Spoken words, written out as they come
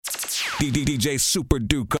DJ Super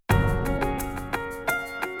Duke.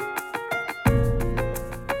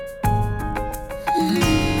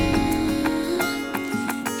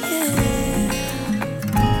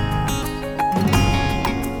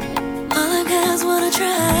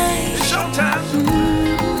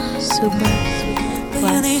 Super. But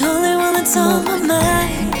you're the only one that's on my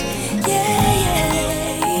mind. Yeah.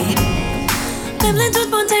 Même les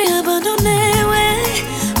doutes m'ont été abandonnés, ouais.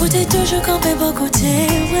 Où t'es toujours campé pour côté,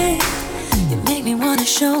 ouais. You make me wanna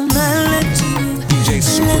show my love to you. DJ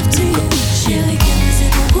Super love to you. Chérie, que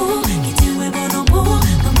c'est beaucoup. Qui t'est ouais bon en beau.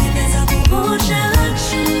 Comme mes belles à ton beau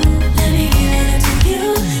chachou. Let me give it up to you.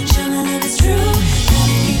 Show my love is true.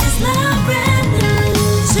 Gotta keep this love brand new.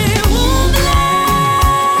 C'est où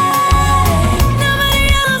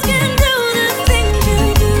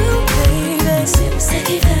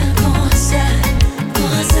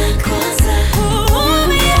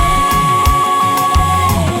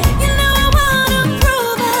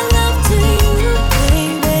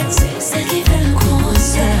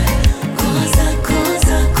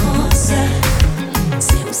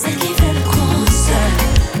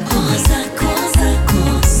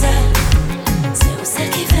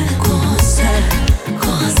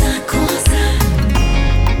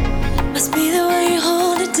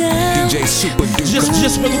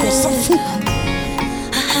Just when on s'en fout.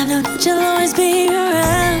 I have known that you'll always be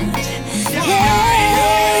around. Yeah.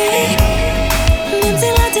 Même si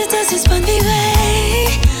la tête est suspendue,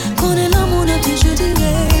 connais l'amour de tes jeux de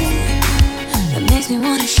That makes me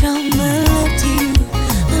wanna show my love to you,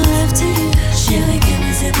 my love to you. Chérie, que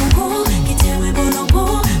me c'est beaucoup, qui t'est ouais bon en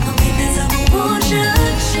beau, comme mes belles à mon beau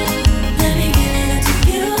chachou. Let me give it up to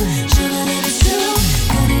you, show my love is true.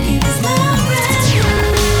 Gotta keep this love brand new.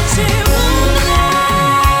 C'est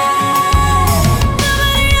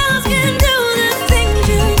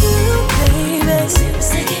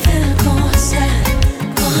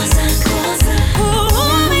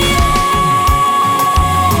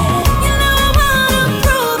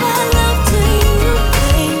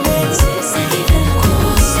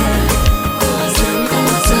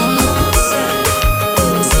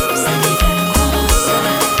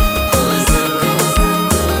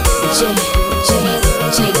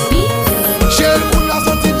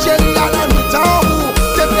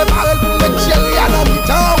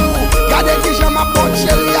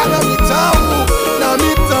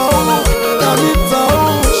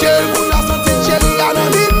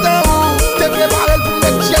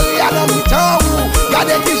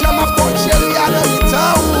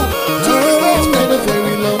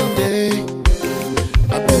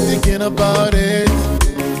about it,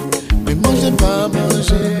 mais moi j'aime pas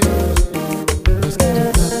manger. Parce que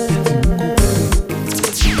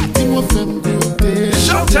dis-moi fais-moi goûter.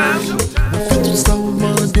 Showtime. Fais tout ça au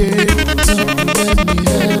demander. So let me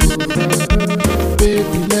have it,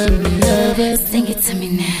 baby, let me have it. Sing it to me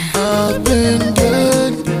now. I've been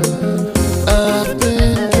good, I've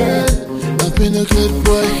been good, I've been a good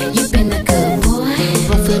boy. You've been a good boy.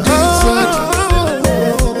 Parfait d'exact.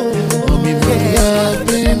 I've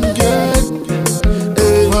been good.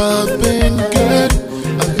 I've been good.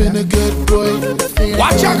 I've been a good boy.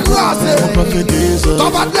 Watch your glasses.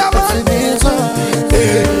 Top of them.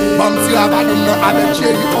 Hey, Bumpy Abadina have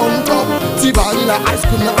cherry on top. Tibanina ice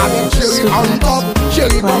cream have cherry on top.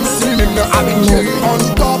 Cherry bomb swimming have cherry on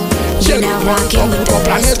top. Cherry bomb top of the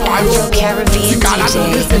planet Fire. Tikala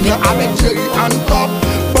listen have cherry on top.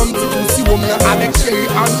 Bumpy pussy woman have cherry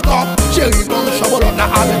on top. Cherry bomb shovel up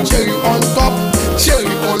have cherry on top.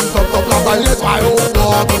 Cherry on top of the planet Fire.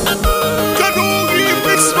 Que nous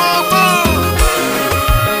vivons ce moment.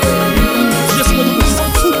 Just when on s'en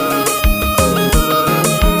fout.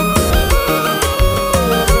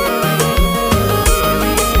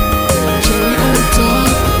 Cherry on top.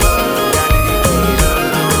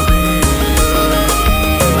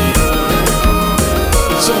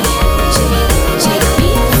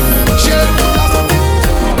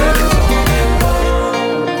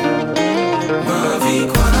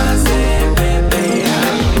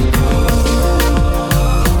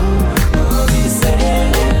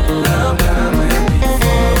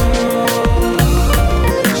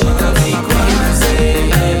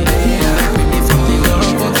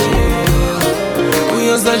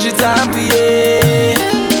 J'ai tapé,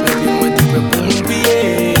 puis moi t'es prêt pour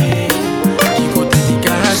m'oublier. Qui côté t'y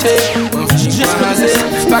caché, moi je suis rasé.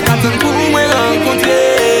 Pas qu'à t'en pour moi rencontrer.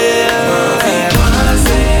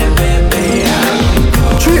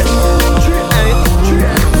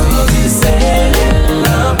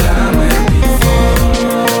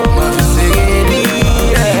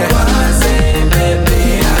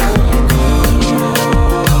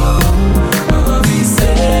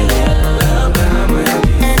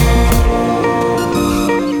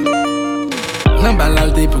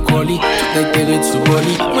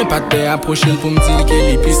 poli. Moi pas te approcher pour me dire qu'elle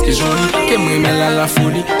est plus que jolie. Que moi mêle à la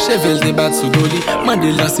folie, chevel débat sous doli. Moi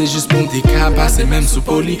déjà c'est juste pour me décaper, même sous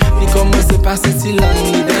poli. Ni comment c'est passé si la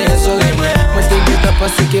nuit des oreilles. Moi t'es dit t'as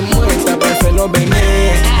passé que moi t'as pas fait l'obéir.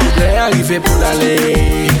 L'est arrivé pour l'aller.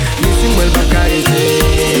 Ici moi le bac a été.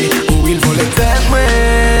 Où ils vont les têtes moi.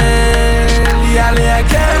 Y aller à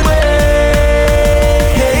quel moi.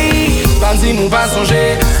 Bandit nous va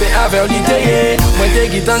songer, c'est avec l'idée. Moi t'es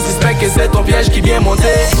guitant, suspect que c'est ton piège qui vient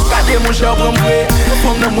monter. Gardez mon cher pour m'ouer,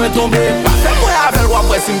 pour ne moi tomber. Pas fait moi avec le roi,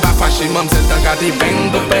 après si m'pas fâché. M'en c'est le temps gardé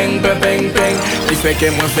bang, bang, bang, bang, bang. Qui fait que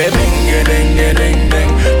moi fait bang, ding, ding,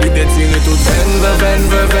 ding. Lui détire tout ven.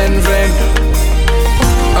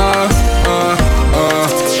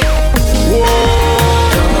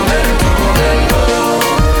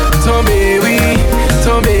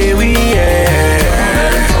 Tomber, oui, yeah.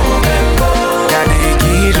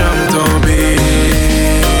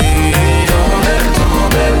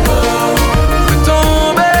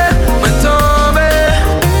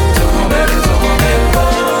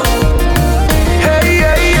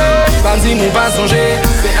 Nous va songer,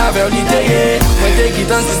 c'est avec l'idée. Moi t'es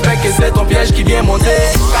guitant, suspect que c'est ton piège qui vient monter.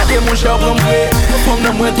 Gardez mon cher pour m'ouer, pour ne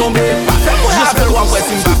moi tomber. Pas fait moi avec le roi, après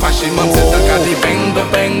si m'pas fâché. M'en c'est un gardé bang,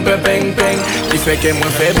 bang. Qui fait que moi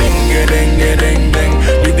fait bang, ding.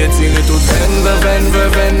 Lui détire tout ven.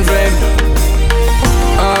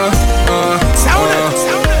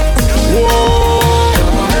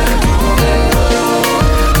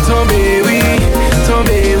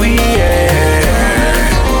 Tomber, oui, yeah.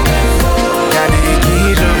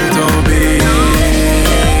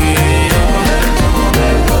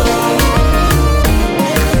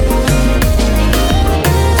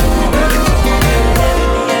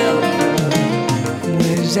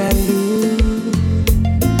 Jaloux,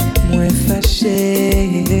 moins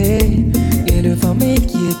fâché, et devant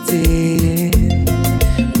m'inquiéter.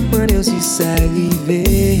 Moi aussi ça arrivé,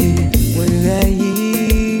 moi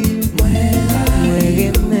raillé, moi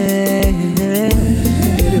aimé,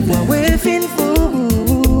 et devant moi fin fou,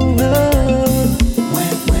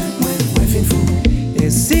 fin fou. Et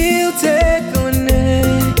si tu te connais,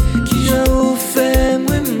 qui j'en fait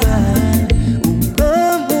moi mal, ou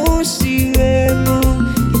pas mon chiré,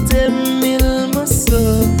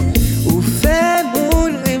 ou fait mon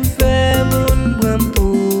bram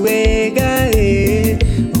pour égarer.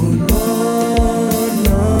 Oh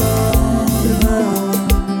non.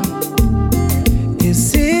 Et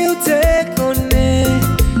si vous te connaissez,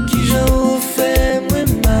 qui j'en fait moi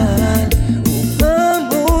mal, ou pas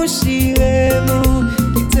mon chiré,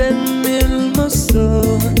 qui t'aime le morceau,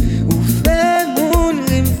 ou fait mon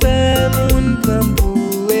bram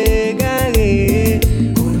pour égarer.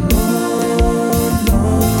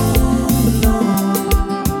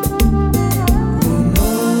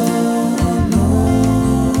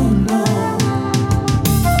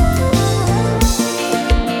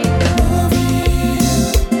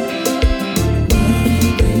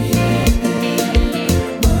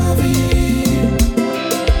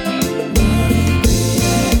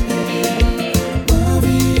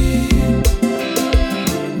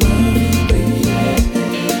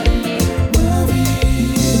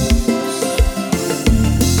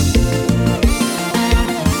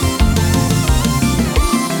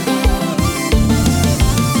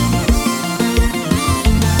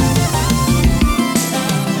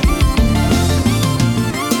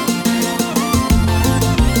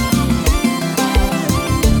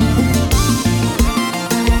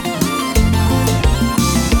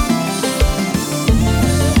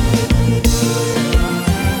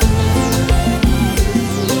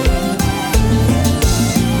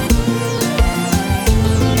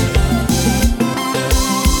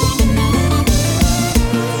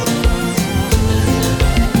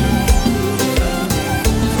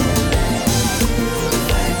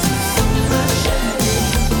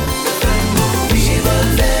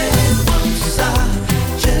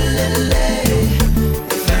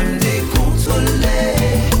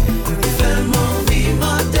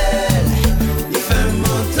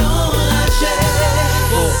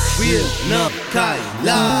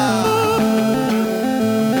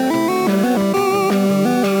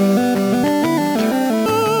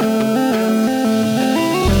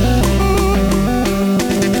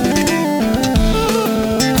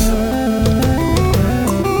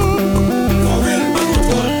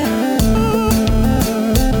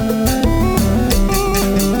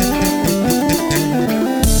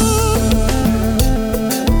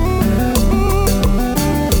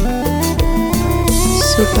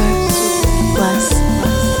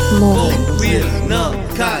 Mon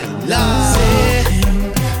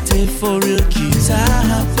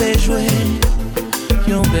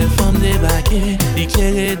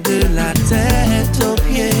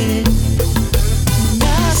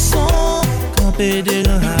fait des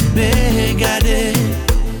rangs à regarder.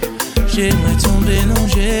 J'aimerais tomber non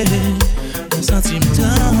j'ai un sentiment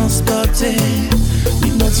transporté,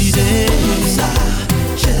 hypnotisé. Ça,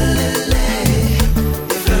 je l'ai,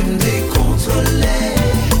 il veut me décontrôler.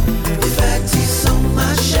 Les fatigues sont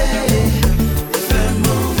mâchées, il veut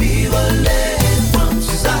m'enviroler. Comme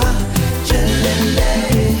ça, je l'ai,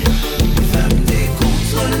 il veut me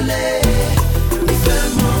décontrôler. Il veut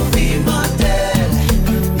m'envimenter,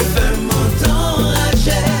 il veut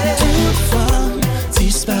m'enrager. Toute femme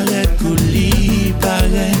disparaît, coulis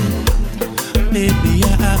paraît. Baby,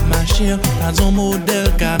 à marcher, pas ton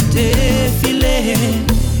modèle cap défilé.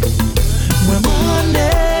 Moi, mon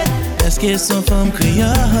est-ce que son femme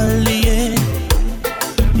créole liée?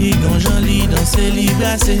 Il gonjan li dans ses lits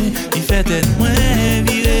glacés, il fait tête moins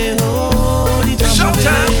virée. Oh, il t'a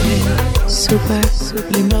mauvais. Super,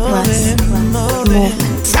 Les mauvais, mauvais.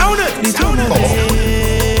 Les tout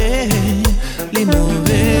mauvais. Les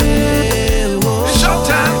mauvais. Oh,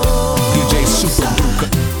 DJ Super Duke.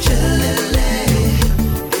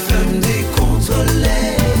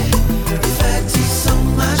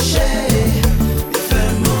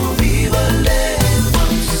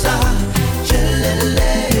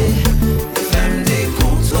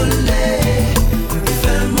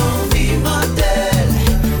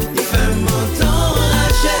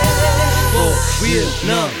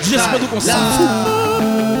 J'espère qu'on s'en fout.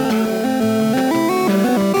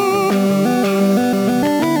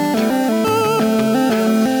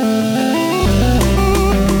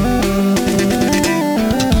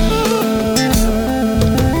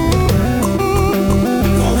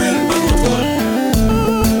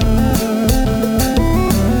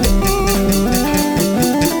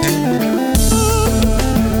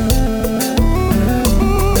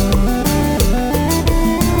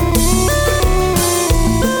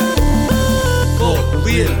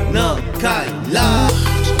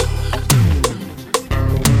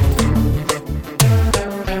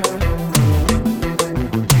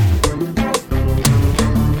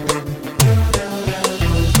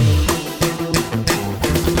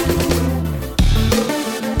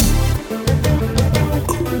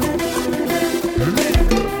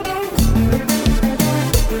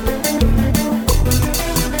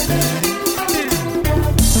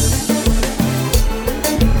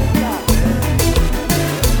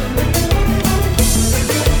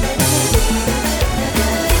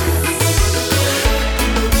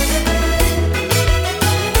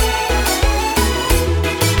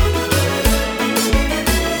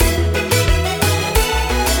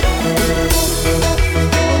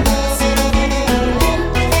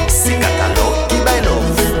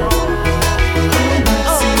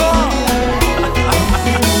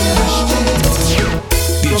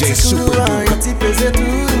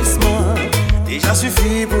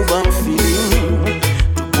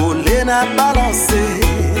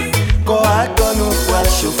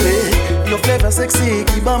 Sexy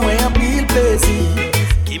qui bat moi un pile plaisir,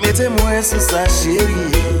 qui mettait moi sur sa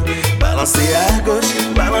chérie. Balancer à gauche,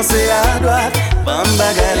 balancer à droite,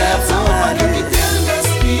 bamba gala pour aller.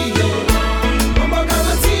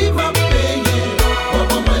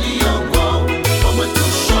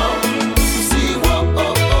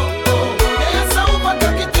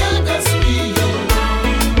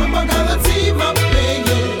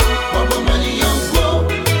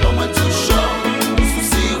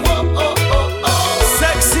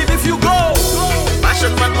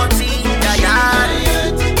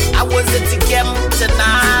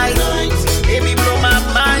 Tonight, baby, blow my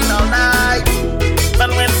mind.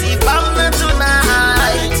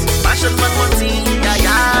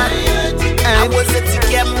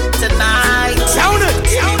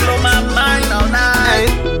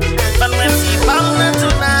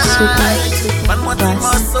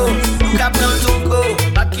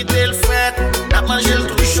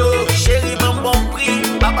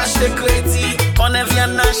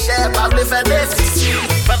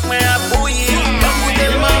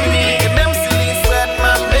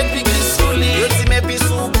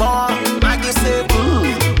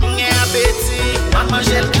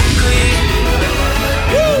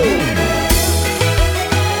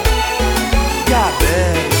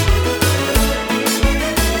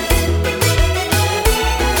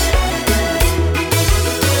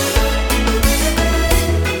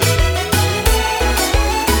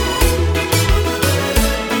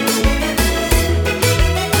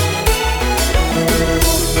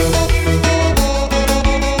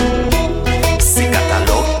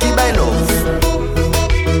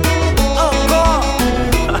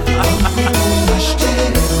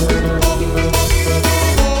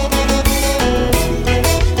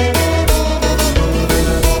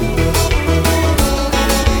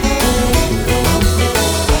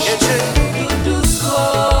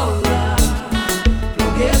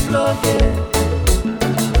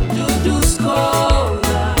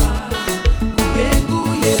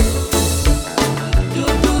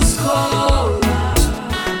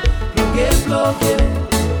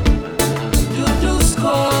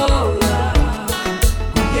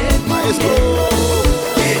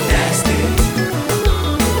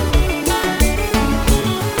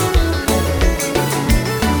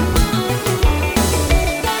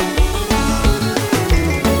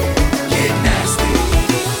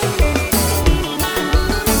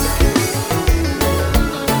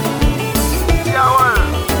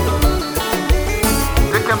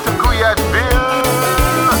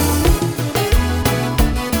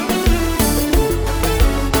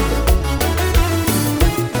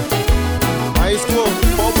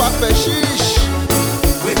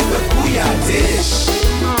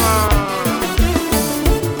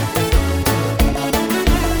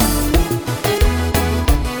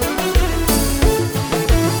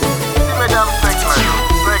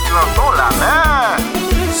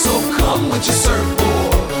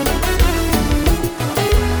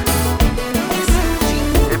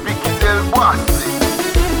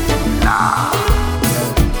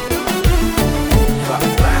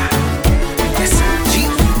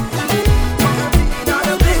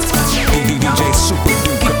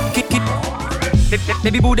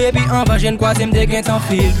 Baby boudé puis en vangène quoi c'est m'de gen t'en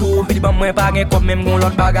fil tout. Puis bon moi pas gen comme même gon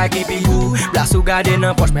l'autre bagay qui pi ou. La sou gade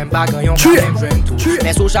nan poche même pas gan yon ka même joine tout.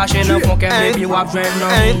 Mais sou chercher nan fond qu'un baby wap joine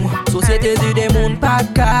nan. Société du des moun pas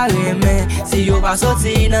carré mais si yo pas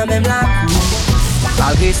sorti nan même la cour.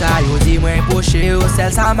 Malgré ça yo di moi poché ou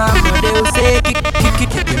celle ça m'a demandé ou c'est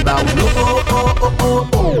qui ba ou lo oh oh oh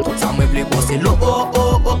oh. Ça me plaît bosser lo oh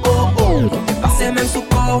oh oh oh oh. Passer même sous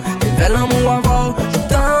corps, t'es l'amour avant.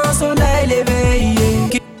 Dans soleil l'éveillé.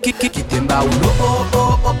 Qui t'aime ou lo oh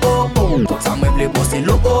oh oh oh oh. Ça me plaît bosser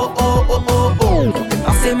lo oh oh oh oh oh.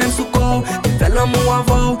 Passer même sous corps, t'es l'amour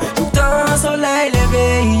avant. Dans soleil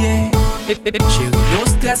l'éveillé. Chérie, no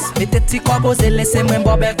stress, mettez tes corps posés, laissez-moi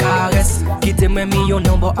boire belle caresse. Quittez-moi million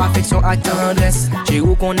nombre affection à tendresse.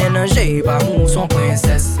 Chérie, qu'on est un j'ai pas mou son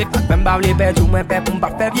princesse. Même pas les perdre, moi père pour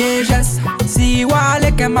m'pas faire bien geste. Si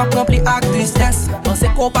ouais, qu'elle m'a rempli avec tristesse. On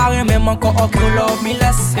s'est comparé même encore au love me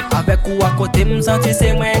laisse. Avec ou à côté, me sentir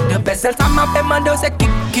c'est moi de best. Celle ça m'a fait demander c'est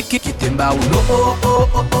qui t'aime pas ou lo oh oh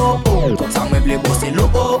oh oh oh. Ça me plaît bosser lo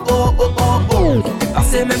oh oh oh oh oh.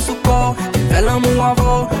 Passer même sous corps, fais l'amour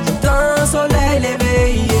avant. Dans soleil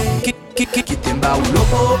l'éveillé. Qui t'aime pas ou lo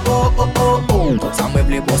oh oh oh oh oh. Ça me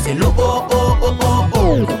plaît bosser lo oh oh oh oh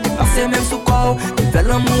oh. Passer même sous corps, fais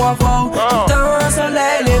l'amour avant. Dans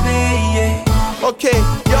soleil l'éveillé. Ok,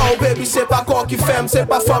 yo baby c'est pas corps qui fait, c'est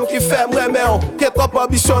pas femme qui fait, mais on qui trop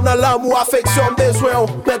ambition dans l'amour, affection, besoin.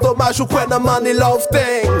 Mais dommage ou quoi dans money love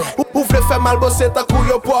thing. Ou vle faire mal bosser ta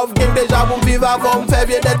couille au pauvre gang. Déjà pour vivre avant, me faire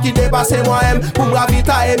bien d'être qui dépasse moi-même. Pour me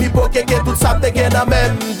ravitailler, mi poker que tout ça te gagne dans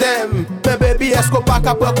même dem. Mais baby est-ce qu'on pas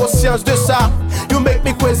qu'à prendre conscience de ça? You make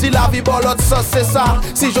me crazy, la vie bon l'autre sens c'est ça.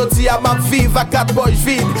 Si je dis à ma vie, va 4 boys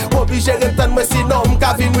vide. Obligé de rentrer moi sinon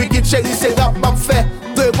m'ka vin wicked chérie c'est rap m'a fait.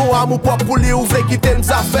 De bon amour propre pour lui, ouvre quitter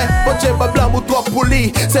nos affaires. Bon Dieu me blanc ou trop pour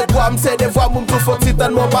lui. C'est toi, c'est des fois, mon tout faut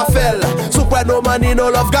titanement pas faire. Sous point no money, no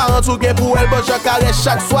love, garantie gain pour elle, bon je caresse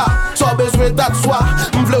chaque soir. Sans besoin d'asseoir,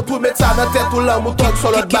 m'vle tout mettre ça dans tête tout l'amour, toi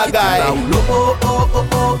sur l'autre bagaille. Oh oh oh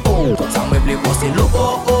oh oh. Ça me plaît bosser lo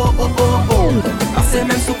oh oh oh oh oh. Passer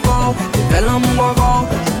même sous corps, fais l'amour avant.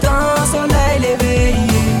 Dans soleil l'éveillé.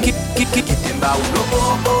 Qui t'aime pas ou lo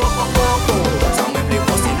oh oh oh oh. Ça me plaît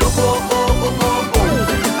bosser lo oh oh oh oh.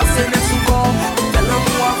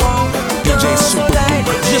 DJ Super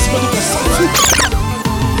Duper, just for the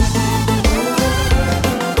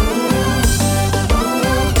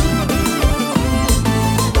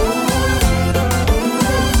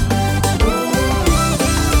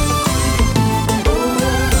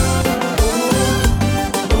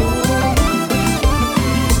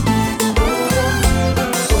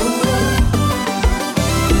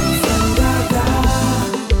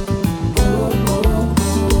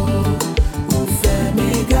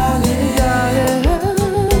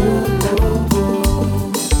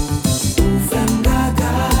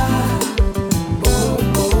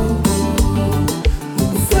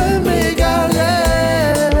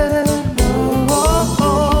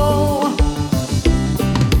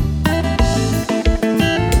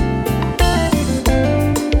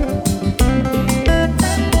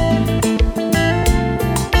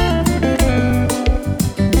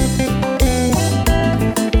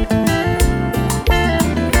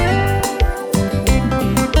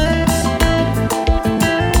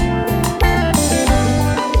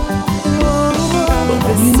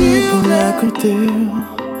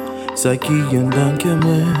Ça qui vient dans le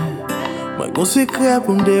moi, moi mon secret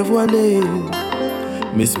pour me dévoiler.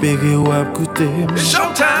 M'espérer ou à côté.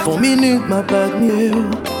 Pour minute ma pas mieux.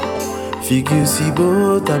 Figure si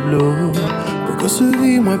beau tableau. Pour que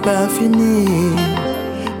sourire moi pas fini.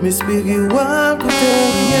 M'espérer ou à côté.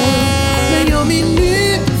 Mais yon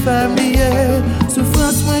minute familière.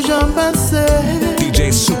 Souffrance moi j'en passais.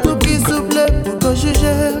 DJ Super Pour qu'il se plaît pour que je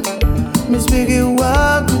gère. M'espérer ou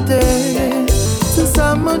à côté. C'est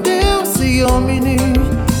ça mon Dieu, c'est en minute.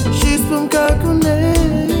 Juste pour me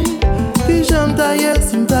connaître. Puis j'aime tailler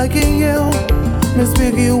si m'ta gagné.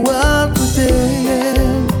 M'espérer ou à côté.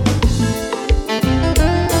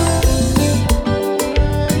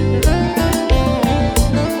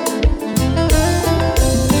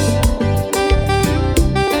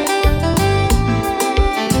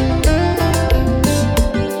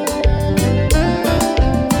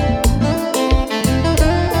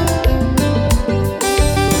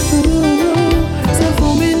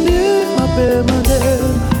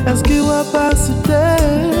 Est-ce qu'il va pas se taire?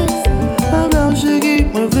 Alors chérie,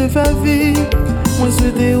 moi je vais faire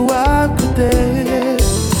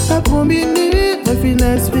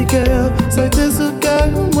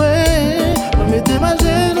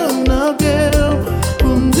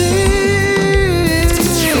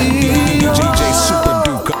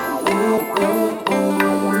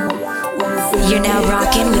You're now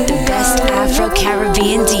rocking with the best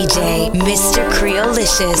Afro-Caribbean DJ, Mr.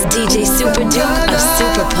 Creolicious, DJ Super Duke of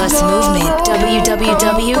Super Plus Movement,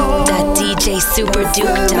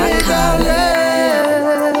 www.djsuperduke.com.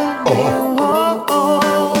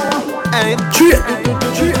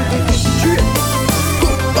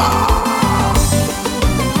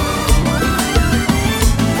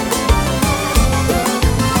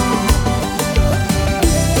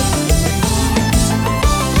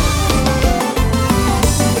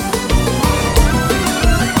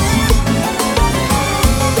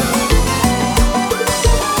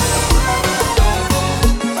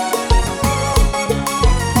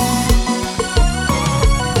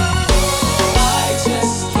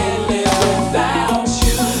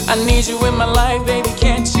 I need you in my life, baby,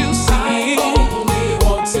 can't you see? I only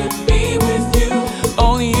want to be with you.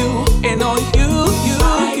 Only you and only you,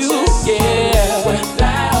 yeah.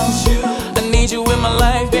 Without you, I need you in my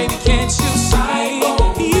life, baby, can't you see? I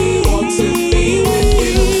only want to be with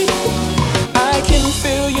you. I can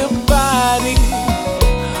feel your body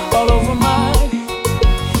all over mine.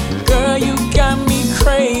 Girl, you got me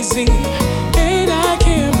crazy, and I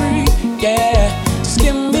can't breathe, yeah. Just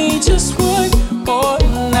give me just one more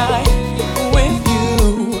night with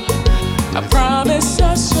you. I promise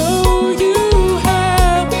I'll show you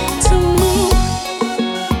how to move.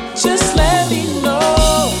 Just let me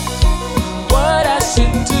know what I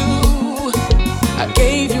should do. I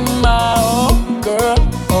gave you my all, girl,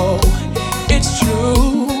 oh, it's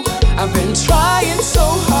true. I've been trying so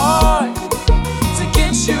hard to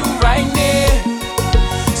get you right there,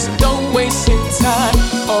 so don't waste your time,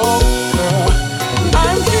 oh girl.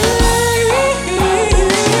 I'm good.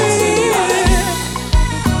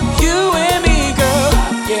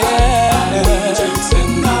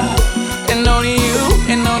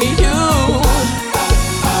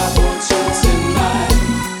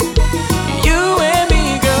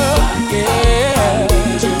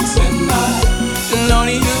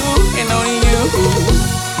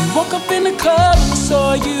 In the club and I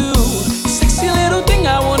saw you, sexy little thing,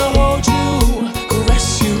 I wanna hold you,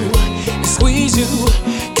 caress you, and squeeze you,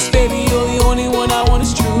 'cause baby, you're the only one I want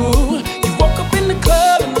is true. You woke up in the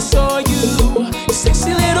club and I saw you,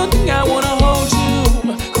 sexy little thing, I wanna hold you,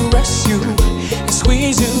 caress you, and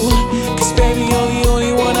squeeze you, 'cause baby, you're the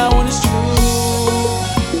only one I want is true.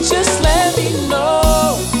 Just let me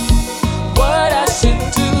know what I should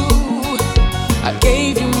do. I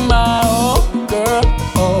gave you my all, girl,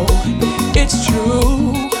 oh, it's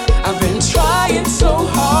true. I've been trying so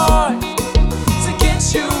hard to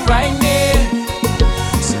get you right there,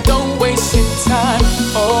 so don't waste your time,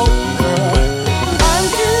 oh girl. I'm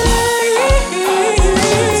good.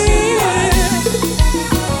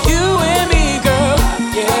 You and me, girl,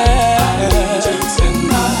 yeah.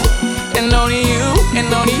 And only you,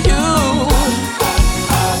 and only you.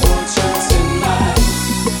 I want you tonight.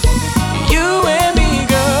 You and me,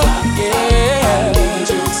 girl, yeah.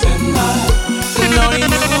 And only you,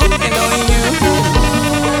 and only you.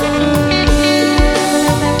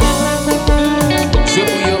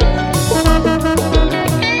 Triple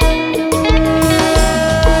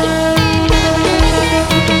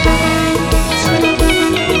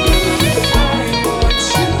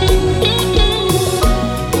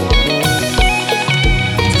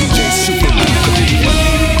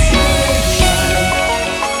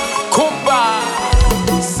Kompa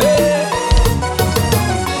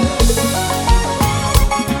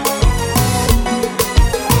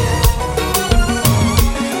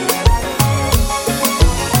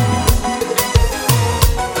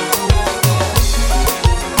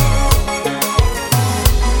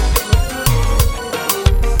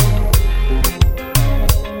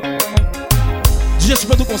Just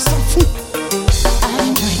pas de qu'on s'en fout. I've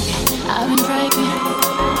been drinking, I've been drinking.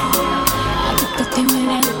 I took the thing when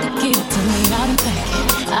I look to give it to me. I've been thinking,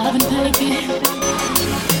 I've been thinking.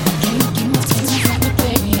 Can you keep my things from me,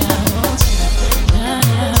 baby? I want you, nah,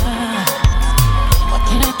 nah. Why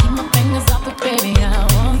can't I keep my fingers off it, baby? I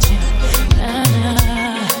want you, nah,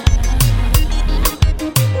 nah.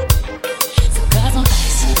 Cigars on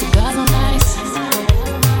ice, cigars on ice.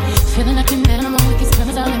 Feeling like an animal with these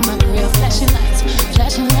colors all in my grill. Flashing lights,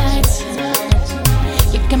 flashing lights.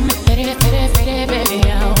 You got me fitty, fitty, fitty, baby.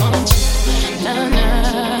 I want you, nah,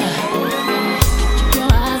 nah. Keep your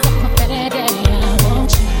eyes off my fitty daddy. I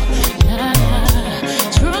want you, nah, nah.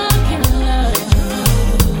 Drunk in love.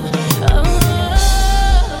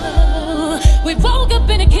 Oh, we woke up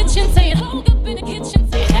in the kitchen saying, woke up in the kitchen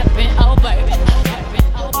saying, happy, oh baby, happy,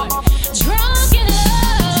 oh baby. Drunk in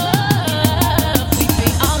love, we be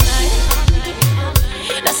all night.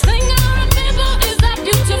 Last thing I remember is that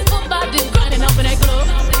beautiful body grinding up in that club.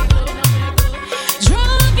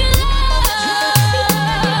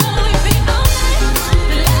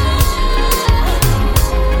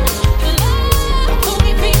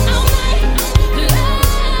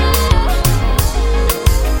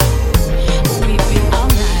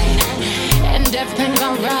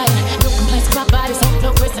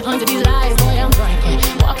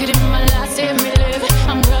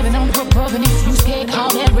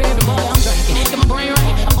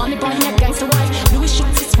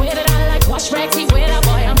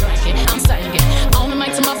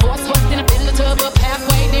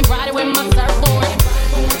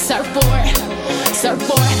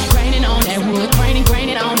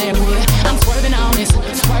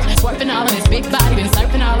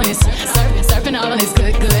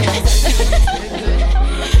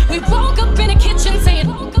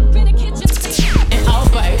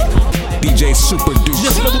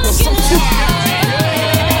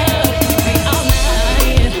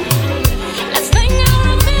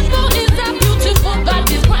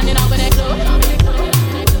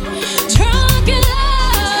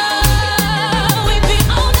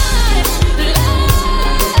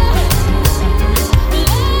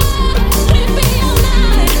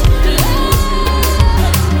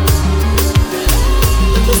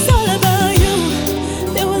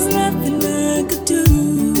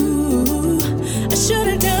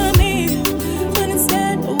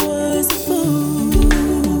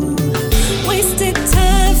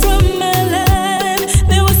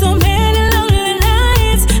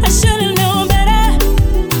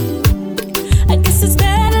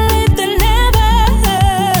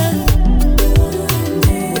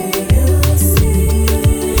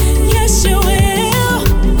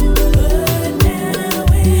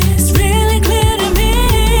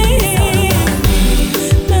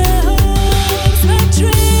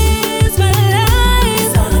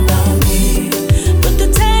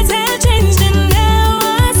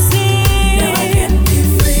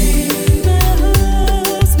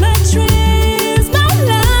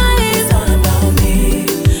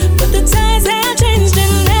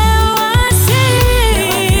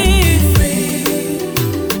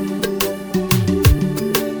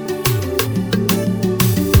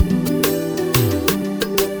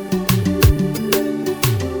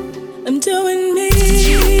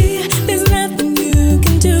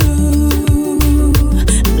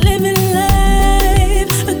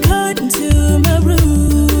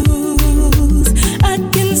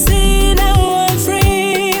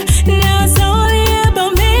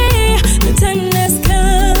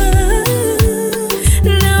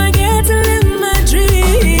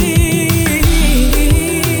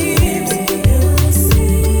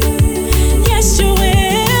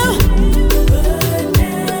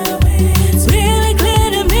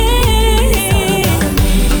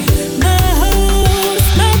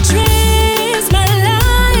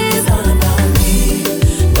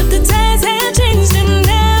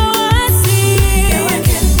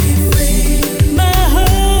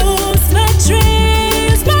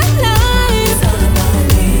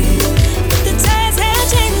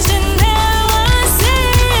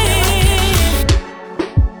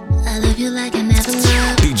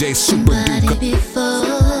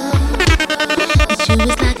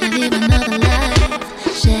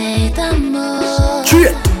 faith I'm more.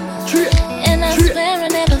 And I swear I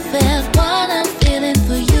never felt what I'm feeling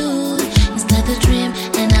for you. It's like a dream,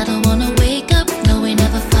 and I don't wanna wake up. No, we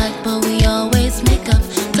never fight, but we always make up.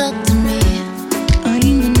 Talk to me.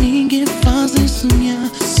 Ainda ninguém faz sonhar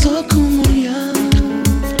só com um olhar.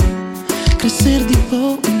 Crescer de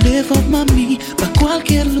boa e levar-me a mim pra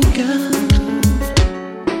qualquer lugar.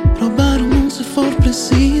 Roubar o mundo se for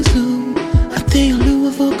preciso. Até a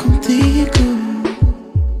lua vou contigo.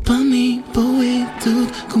 Pra mim, vou é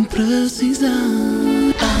tudo com precisão.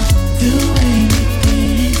 I'll do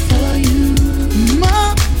anything for you,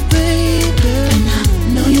 my baby. And I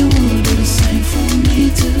know you will do the same for me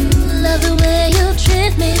too. Love the way you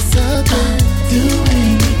treat me so good. I'll do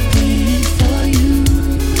anything for you,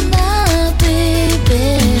 my baby.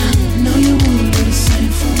 and I know you will do the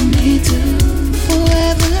same for me too.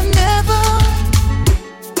 Forever and ever.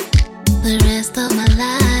 The rest of my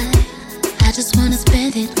life, I just wanna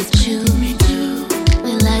spend it with you.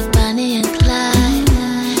 We like Bonnie and Clyde.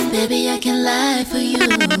 Baby, I can lie for you.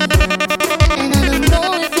 And I don't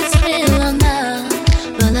know if it's real or not,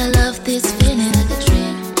 but I love this feeling like a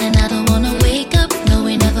dream. And I don't wanna wake up. No,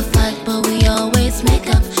 we never fight, but we always make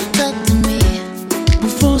up. Talk to me. Por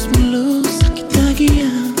fosse uma luz que tá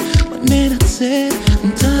guiando, maneira de ser,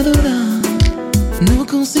 não tá adorando.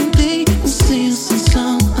 Nunca senti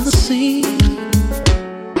sensação assim.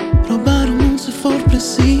 Roubar o mundo se for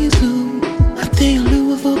preciso. Até a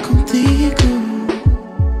lua vou contigo.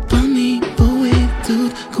 Pra mim, vou é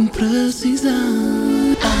tudo com precisão.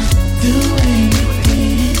 I'll do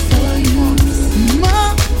anything for you,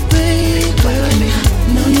 my baby. I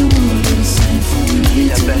know you will do the same for me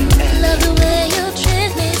too. Love the way you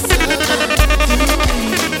treat me so good.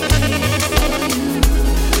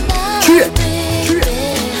 My baby.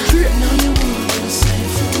 I know you will do the same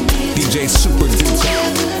for me. DJ Super Duper.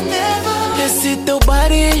 Esse teu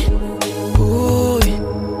body, ui,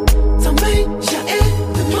 também já é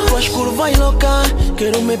demais. Tuas curvas loucas,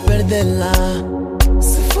 quero me perder lá.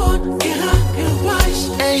 Se for guerra, quero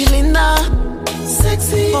paz. És linda,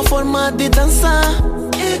 sexy, tua forma de dançar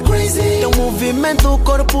é crazy. Teu movimento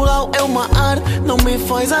corporal é uma arte. Não me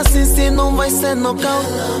faz assim se não vai ser nocaute.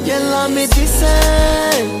 E ela me disse,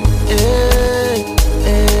 ei,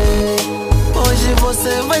 ei, hoje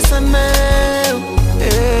você vai ser meu.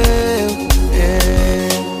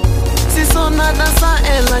 Se só na dança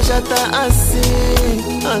ela já tá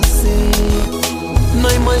assim, assim. Não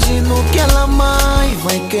imagino o que ela mais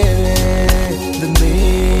vai querer de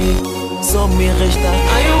mim. Só me resta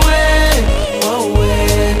ai ué,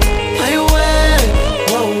 ué, ai ué,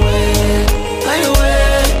 ué, ai ué,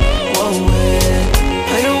 ué,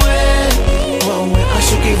 ai ué, ué.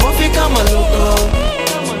 Acho que vou ficar maluco.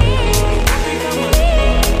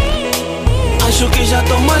 Acho que já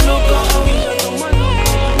tô maluco.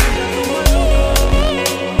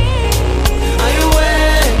 Ai ué,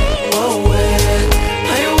 ué,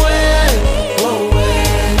 ai ué, ué,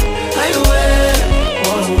 ai ué,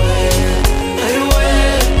 ué, ai ué,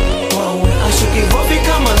 ué. Acho que vou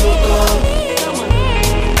ficar maluco.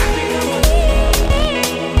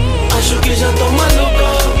 Acho que já tô maluco.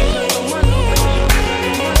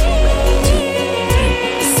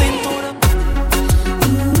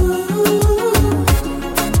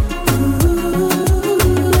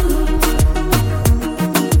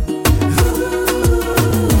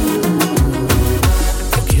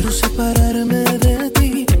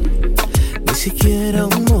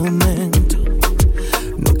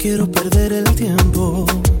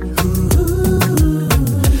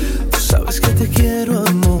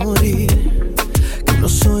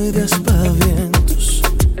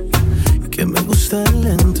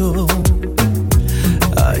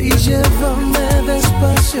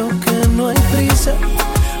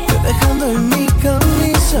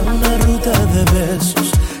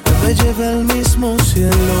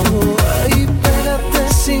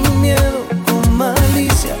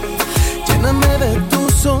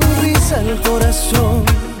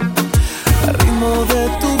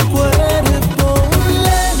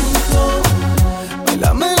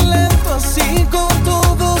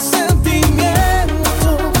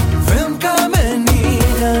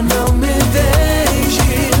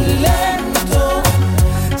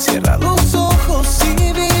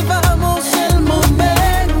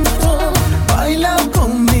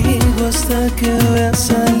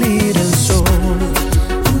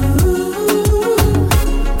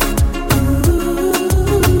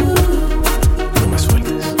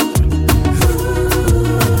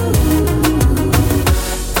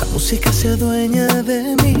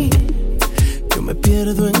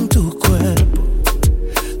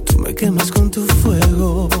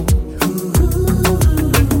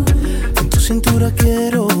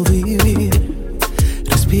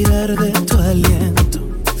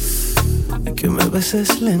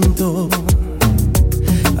 dices lento.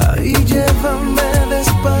 Ahí llévame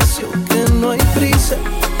despacio, que no hay prisa.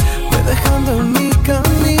 Voy dejando en mi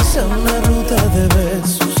camisa una ruta de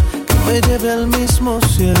besos que me lleve al mismo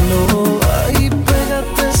cielo. Ahí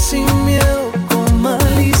pégate sin miedo, con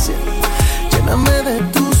malicia. Lléname de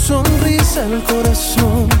tu sonrisa el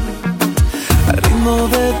corazón, al ritmo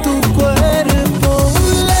de tu cuerpo.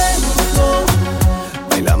 Lento,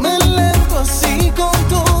 bailame lento así con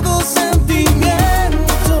todo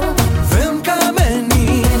sentimiento. Vem cá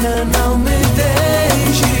menina, não me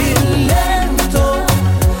deixe lento.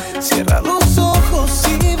 Cierra los ojos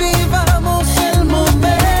y vivamos el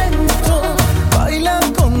momento. Baila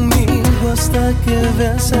conmigo hasta que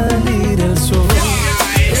vea salir el sol.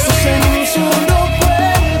 Estás en un solo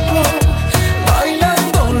cuerpo,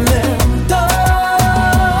 bailando lento.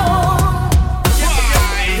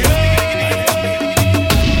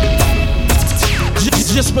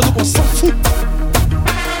 J'espère qu'on s'en fout.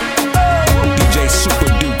 DJ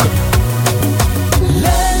Super Duke.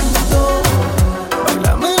 Lento,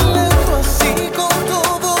 bailame lento así con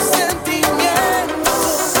todo sentimiento.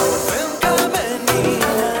 Ven cá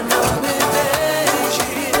menina, no me dejes.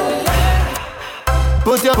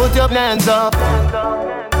 Put your hands up,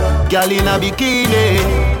 girl in a bikini.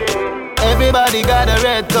 Everybody got a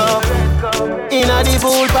red cup in a the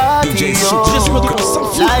pool party, oh.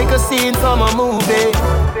 Like a scene from a movie,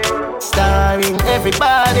 starring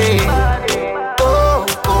everybody. Oh,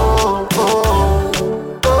 oh, oh,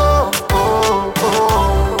 oh, oh,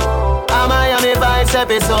 oh. A Miami Vice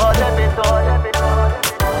episode.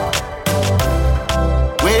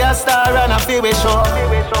 We a star and a feel we show.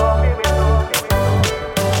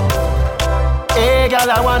 Hey, girl,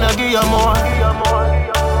 I wanna give you more.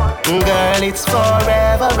 Girl, it's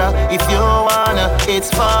forever, if you wanna. It's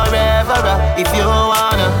forever, if you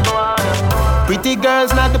wanna. Pretty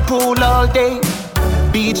girls not the pool all day.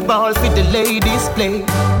 Beach balls with the ladies play.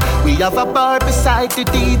 We have a bar beside the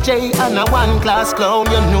DJ and a one-class clown,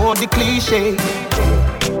 you know the cliche.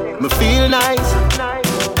 Me feel nice.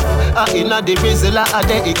 Inna the drizzle, I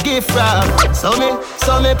dey a gift wrap. So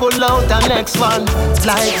me pull out the next one,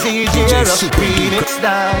 like CJ of remix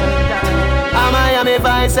style. A Miami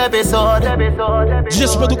Vice episode.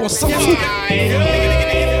 J'espère qu'on s'en fout.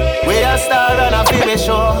 We a star on a TV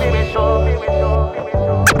show.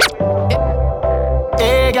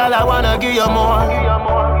 Hey girl, I wanna give you more.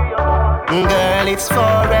 Girl, it's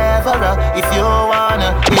forever if you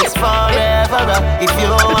wanna. It's forever if you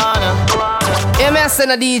wanna. Hey, me a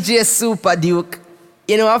send a DJ Super Duke.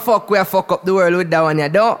 You know I fuck up the world with that one, you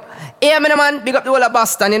don't? Hey, me man, big up the whole of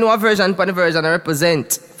Boston. You know a version for the version I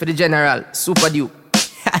represent for the general, Super Duke.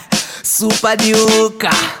 Super Duke.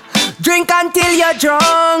 Drink until you're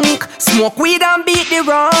drunk. Smoke weed and beat the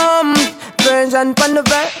rum. Version for the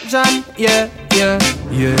version, yeah.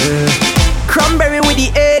 Cranberry with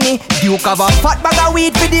the any. Duke have a fat bag of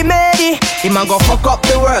weed for the medi. Him a go fuck up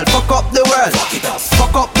the world, fuck up the world.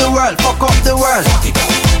 Fuck up the world, fuck up the world.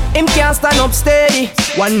 Him can't stand up steady.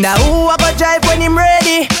 Wonder who a go drive when him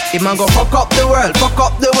ready. Him a go fuck up the world, fuck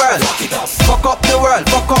up the world. Fuck up the world,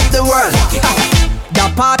 fuck up the world.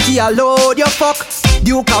 The party a load you fuck.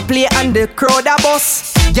 Duke a play and the crowd a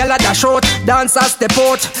bust. Gyal a dash out, dancers step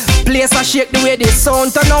out. Place a shake the way the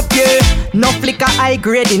sound turn up, yeah. No flicker high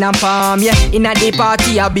grade in a palm, yeah. Inna the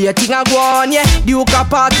party a be a thing a go on, yeah. Duke a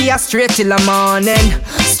party a straight till the morning.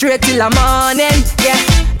 Straight till the morning,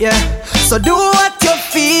 yeah. So do what you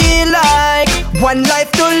feel like. One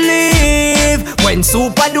life to live. When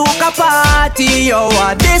Super Duke a party, yo,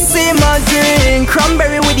 this him a drink.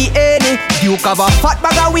 Cranberry with the any. Duke have a fat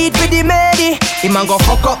bag of weed for the medi. Him a go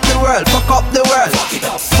fuck up the world, fuck up the world.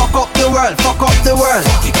 Fuck up the world, fuck up the world.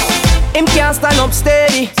 Him can't stand up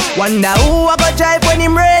steady. Wonder who a go drive when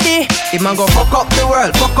him ready. Him a go fuck up the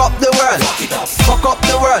world, fuck up the world. Fuck up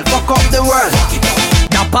the world, fuck up the world.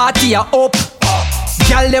 The party a up.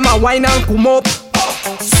 Gyal dem a wine and come up.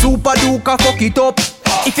 Super Duke a fuck it up.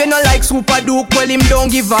 If you not like Super Duke, well him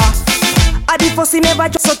don't give a. A the fussy never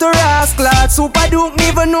just out to rascal. Super Duke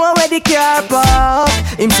never know where the car park.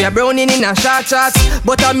 Him say a brownie in a short shots,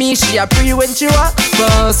 but a me she a pre when she walk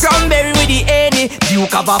first. Cranberry with the any.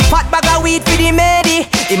 Duke have a fat bag of weed for the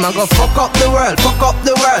medi. Him a go fuck up the world, fuck up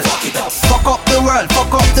the world. Fuck up the world,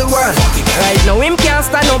 fuck up the world. Right now him can't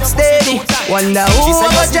stand up steady. Wonder who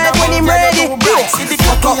a go drive when him ready.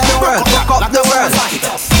 Fuck up the world, fuck up the world.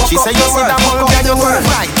 She say you see that more than you world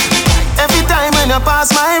right. Every time when you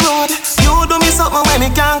pass my road, you do me something when me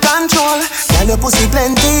can't control. Girl, your pussy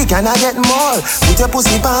plenty, can I get more? Put your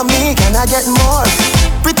pussy on me, can I get more?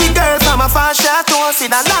 Pretty girl from a far chateau,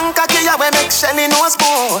 see that long cocky ya we make Shelly knows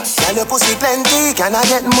more. Girl, your pussy plenty, can I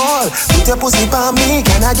get more? Put your pussy for me,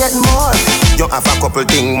 can I get more? You have a couple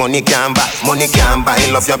things money can buy. Money can buy,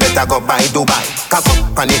 love you better go buy Dubai. Cock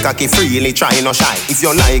up, panic cocky freely, try no shy. If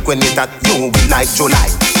you like when it that, you will like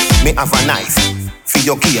July. Me have a knife. For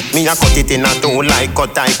your cake, me a cut it in a two like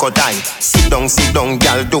cut eye. Sit down,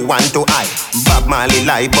 girl, do one to eye. Bob Marley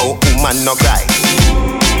lie, but woman no cry.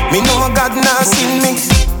 Me know God not seen me.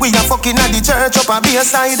 We a fucking at the church up a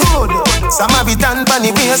bayside. Good. Samaritan pan the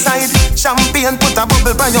wayside. Champagne put a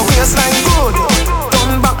bubble by your waistline. Good.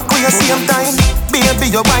 Turn back with your same time. Baby,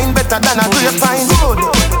 your wine better than a grapevine. Good.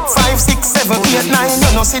 5, 6, 7, 8, 9.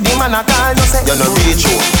 You know see the man a call, you say you no reach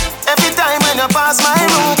you. Every time when you pass my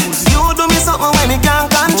road, you do me something when me can't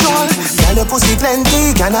control. Girl, your pussy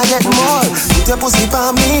plenty, can I get more? Put your pussy for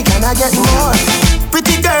me, can I get more?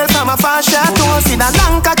 Pretty girl from a far short tour. See the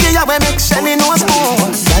long cocky ya we make Shelly knows more.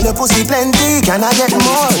 Girl, your pussy plenty, can I get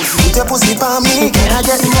more? Put your pussy for me, can I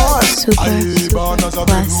get more? I born as a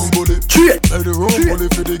bedroom bully. Bedroom bully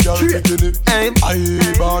for the girl bikini. I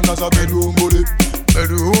born as a bedroom bully.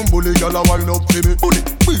 Bedroom bully, girl a wine up for me.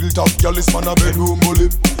 Built up girl is man a bedroom bully.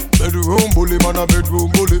 Bedroom bully, man a bedroom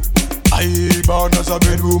bully. I born as a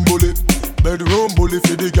bedroom bully. Bedroom bully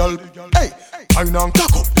for the girl. Hey, wine and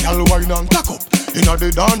cock up, girl wine and cock up. Inna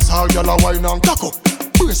the dance hall, girl a wine and cock up.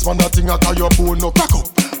 Brace man that thing a tie your bone no crack up.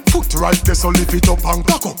 Foot right there so lift it up and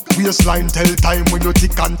cock up. Waistline tell time when you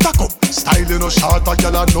tick and tack up. Style you no short a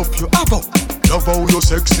girl enough you have up. Love how you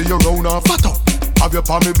sexy, you round and fat up. Have your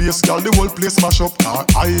palmy base, girl, the whole place mash up.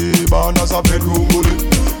 I born as a bedroom bully.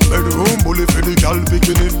 Bedroom bully for the girl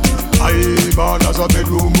bikini. I born as a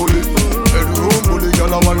bedroom bully. Bedroom bully,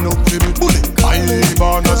 girl a wine up for me. Bully. I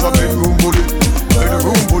born as a bedroom bully.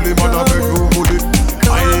 Bedroom bully, man a bedroom bully.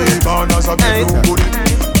 I born as a bedroom bully.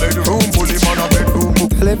 Bedroom bully, man a bedroom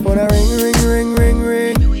bully. Telephone a ring,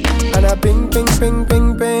 and a ping.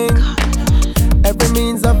 Every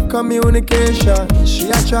means of communication, she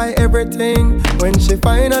a try everything. When she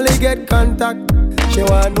finally get contact, she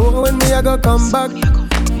wanna know when me a go come back.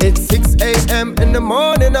 It's 6 a.m. in the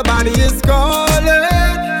morning, the body is calling,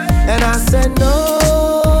 and I said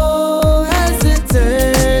no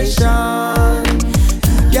hesitation.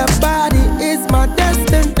 Your body is my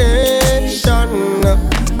destination.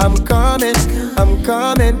 I'm coming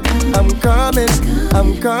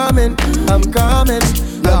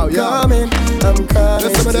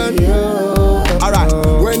to you. Alright,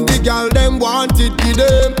 when the girl them want it, give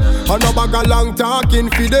them. And no bag a long talking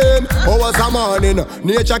for them. Hours a morning,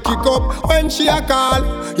 nature kick up. When she a call,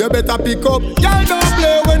 you better pick up. Girl don't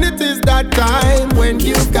play when it is that time. When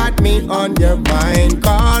you got me on your mind,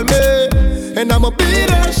 call me, and I'ma be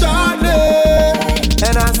there shortly.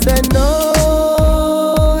 And I said no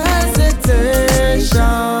hesitation.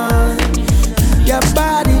 Your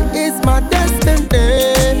body is my destination.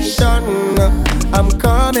 I'm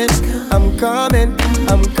coming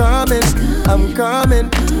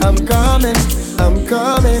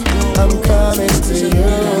to you.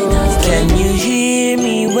 Can you hear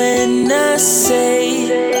me when I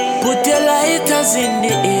say, put your lighters in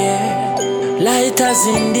the air, lighters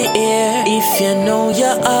in the air. If you know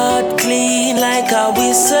your heart clean like a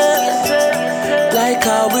whistle, like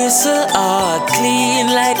a whistle, heart clean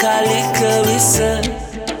like a liquor whistle.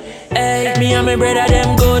 Hey, me and my brother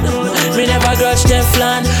them good. Me never grudge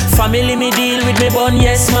Teflon. Family me deal with me bun,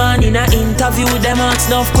 yes man. In a interview them ask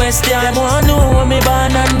enough question. Them want know where me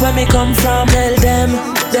born and where me come from. Tell them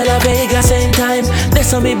De La Vega same time.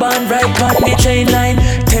 That's how me born right on the train line.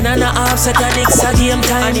 10.5 seconds a game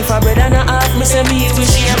time. And if a brother and a half, me say me to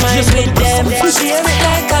share mine with them. Share it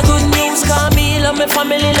like a good news. Call me love me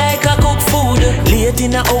family like a cook food. Late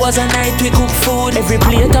in the hours a night we cook food. Every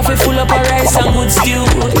plate of it full up of rice and good stew.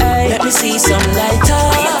 Hey, let me see some lighter.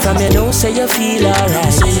 From your nose say you feel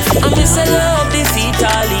alright. I miss a love defeat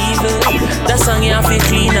all evil. That song you have to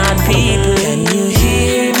clean out people. Can you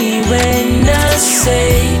hear me when I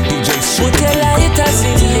say, put your lighters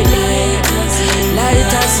in the air,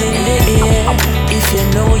 lighters in the air. If you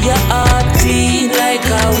know your heart clean like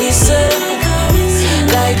a whistle,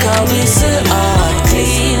 like a whistle, heart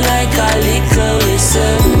clean like a liquor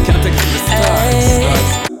whistle. Hey.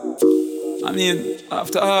 I mean,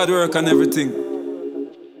 after hard work and everything,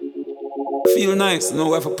 feel nice, know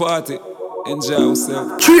we have a party, enjoy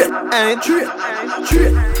ourselves.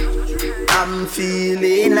 I'm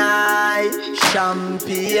feeling nice,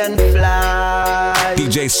 champagne fly.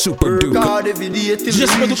 DJ Super Duke. Work hard every day till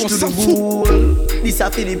we reach to the goal. This a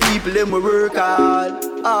for the people them we work hard.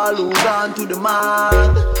 All who gone to the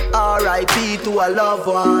mark. R.I.P. to a loved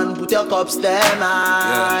one. Put your cups them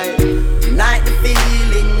high. Night the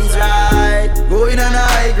feelings right. Going on a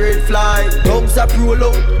high grade flight. Dogs are roll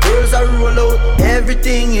out, girls are roll out.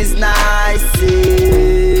 Everything is nice.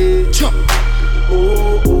 Oh,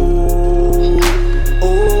 oh, oh,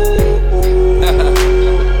 oh.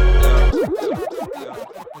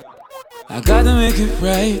 I gotta make it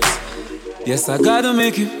right. Yes, I gotta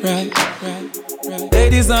make it right.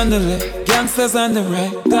 Ladies on the left, gangsters on the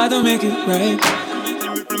right. Gotta make it right.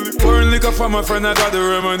 Pouring liquor for my friend, I gotta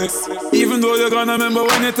reminisce. Even though you're gonna remember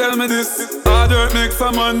when you tell me this. Hard work makes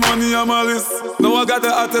some man money on my list. Now I got the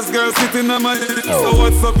hottest girl sitting on my head. So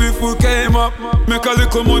what's up if we came up? Make a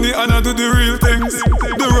little money and I do the real things.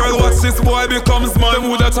 The world watch this boy becomes man. Them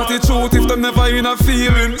woulda chat the truth if them never in a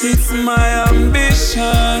feeling. It's my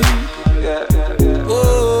ambition.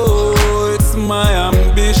 Oh, it's my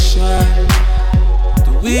ambition.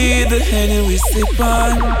 The weed, the Henny we sip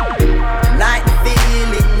on. Night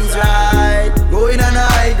feelings right. Going on a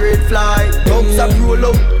high grade flight. Dogs are roll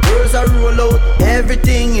out, girls are roll out.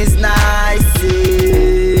 Everything is nice.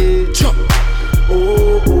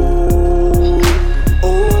 Oh, oh,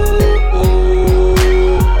 oh, oh.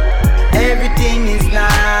 Everything is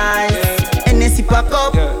nice. NSC pack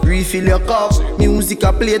up, refill your cup. Music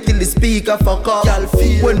I play till the speaker fuck up.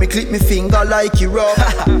 When me clip me finger like it rock.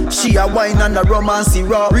 She a wine and a romance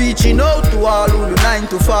rock. Reaching out to all who do 9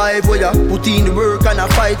 to 5. Where ya put in the work and a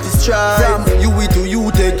fight the strife. From UE to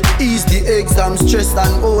UTech, ease the exam stress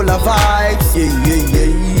and all the vibes. Yeah.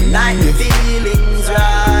 Night feelings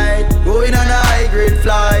right. Going on a high grade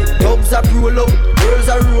flight. Dogs are roll out, girls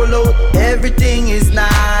are roll out. Everything is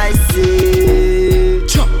nice.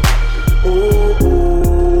 Oh, oh,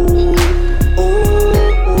 oh, oh.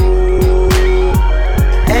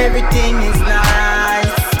 Everything is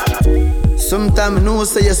nice. Sometimes I know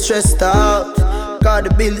say you're stressed out. Got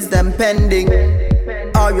the bills them pending.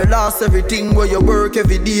 Or you lost everything where you work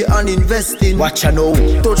every day and investing. Watch ya know.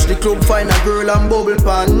 Touch the club, find a girl and bubble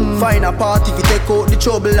pan. Find a party if you take out the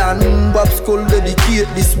trouble and Bob's Skull dedicate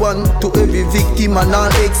this one to every victim and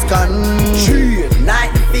all ex-con.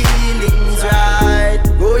 Night feelings right.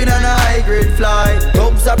 Going on a high grade flight.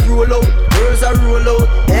 Dogs are roll out, girls are roll out.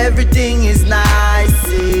 Everything is nice.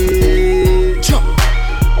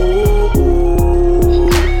 Oh, oh, oh,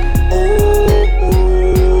 oh.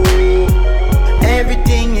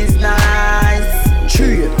 Everything is nice.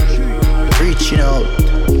 True. Reaching out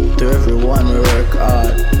to everyone who work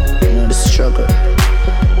hard. You know the struggle.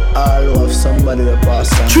 All who have somebody to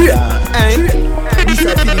pass on. True. These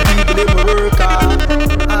are the people that work hard.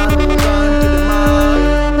 And move on to the mall.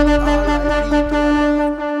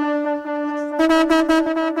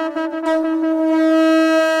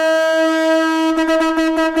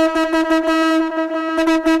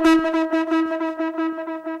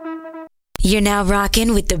 You're now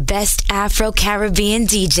rocking with the best Afro-Caribbean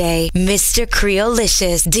DJ, Mr.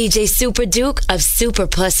 Creolicious, DJ Super Duke of Super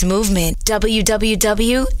Plus Movement,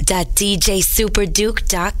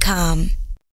 www.djsuperduke.com.